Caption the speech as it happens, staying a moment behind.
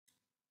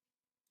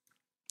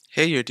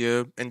Hey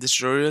YouTube, in this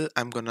tutorial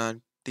I'm gonna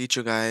teach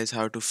you guys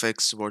how to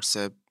fix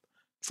WhatsApp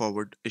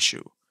forward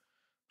issue.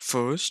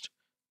 First,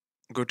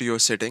 go to your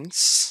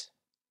settings,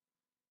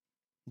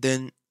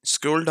 then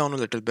scroll down a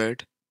little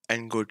bit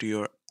and go to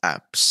your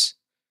apps.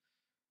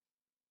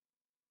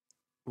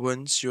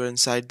 Once you're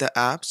inside the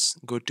apps,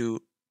 go to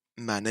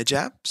manage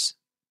apps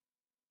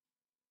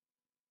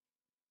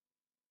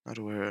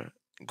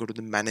go to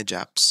the manage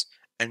apps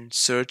and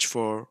search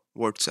for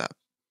WhatsApp.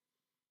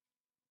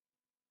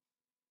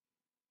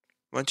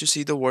 Once you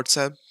see the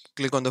WhatsApp,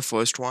 click on the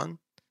first one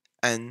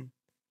and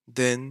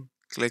then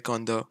click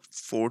on the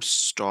force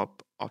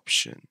stop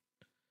option.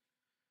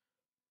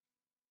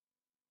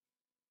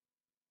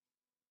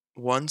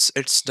 Once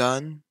it's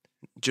done,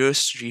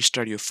 just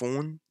restart your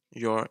phone,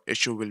 your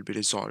issue will be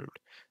resolved.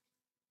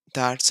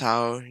 That's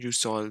how you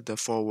solve the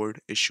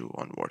forward issue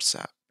on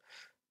WhatsApp.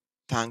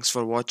 Thanks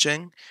for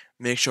watching.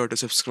 Make sure to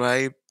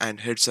subscribe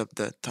and hits up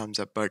the thumbs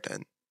up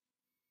button.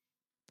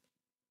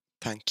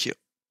 Thank you.